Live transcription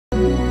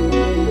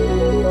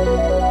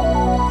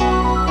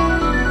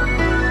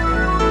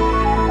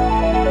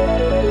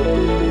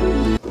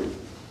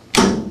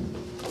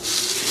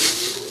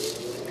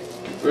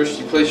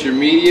place your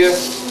media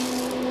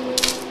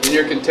in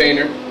your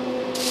container.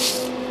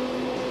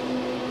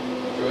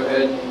 Go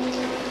ahead.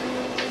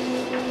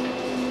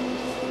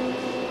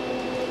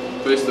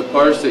 Place the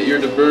parts that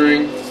you're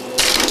deburring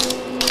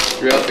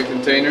throughout the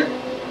container.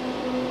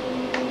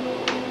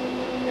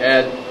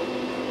 Add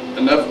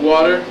enough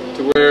water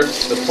to where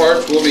the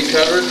parts will be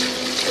covered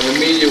and the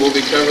media will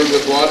be covered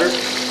with water.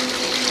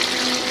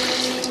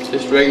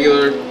 Just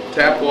regular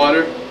tap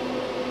water.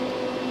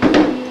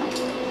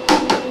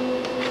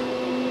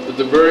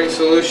 The deburring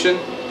solution,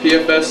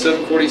 PFS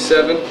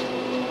 747.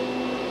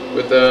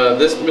 With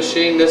this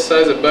machine, this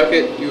size of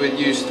bucket, you would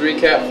use 3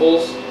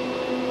 capfuls.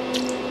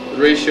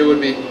 The ratio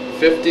would be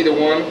 50 to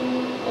 1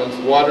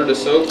 on water to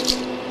soap.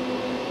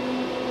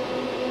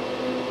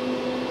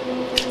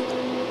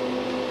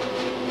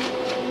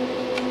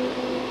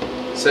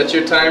 Set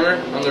your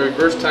timer on the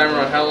reverse timer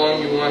on how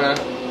long you want to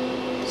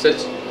set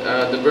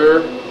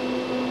debur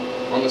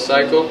on the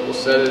cycle. We'll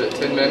set it at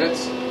 10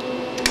 minutes.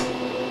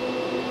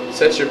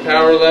 Set your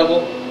power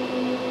level,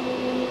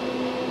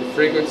 your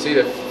frequency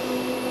to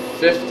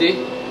 50.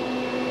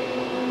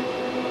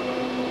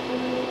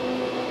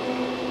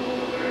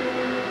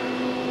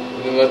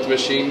 And then let the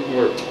machine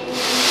work.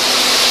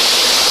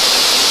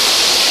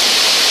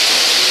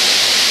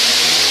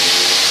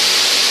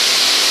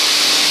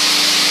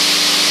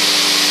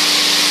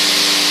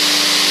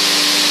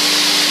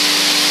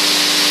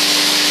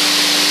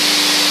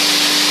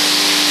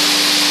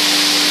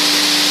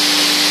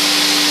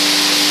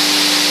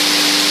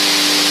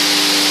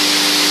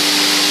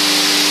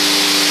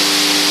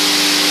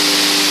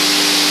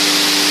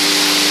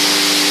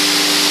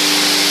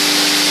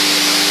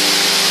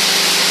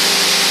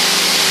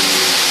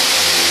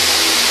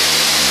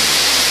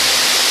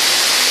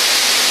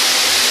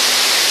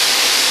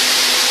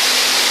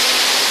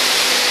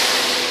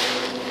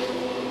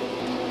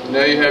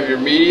 Now you have your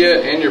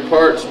media and your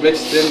parts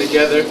mixed in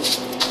together.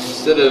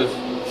 Instead of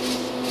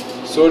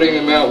sorting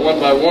them out one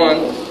by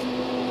one,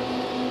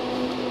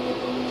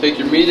 take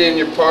your media and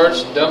your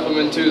parts, dump them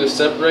into the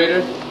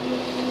separator.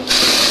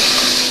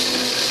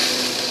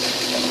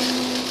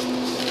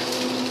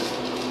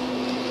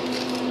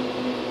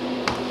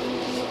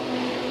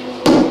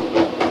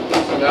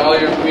 So now all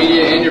your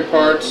media and your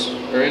parts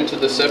are into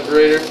the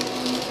separator.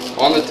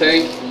 On the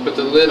tank, put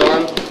the lid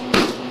on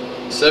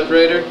the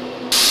separator.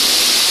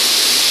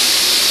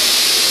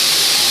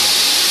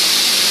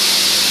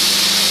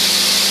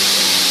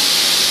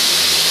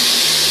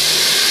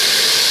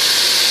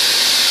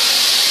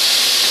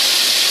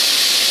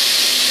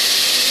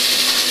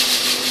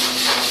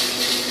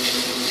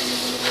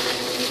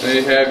 Now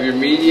you have your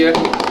media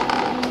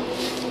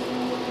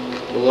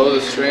below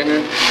the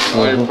strainer.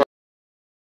 All your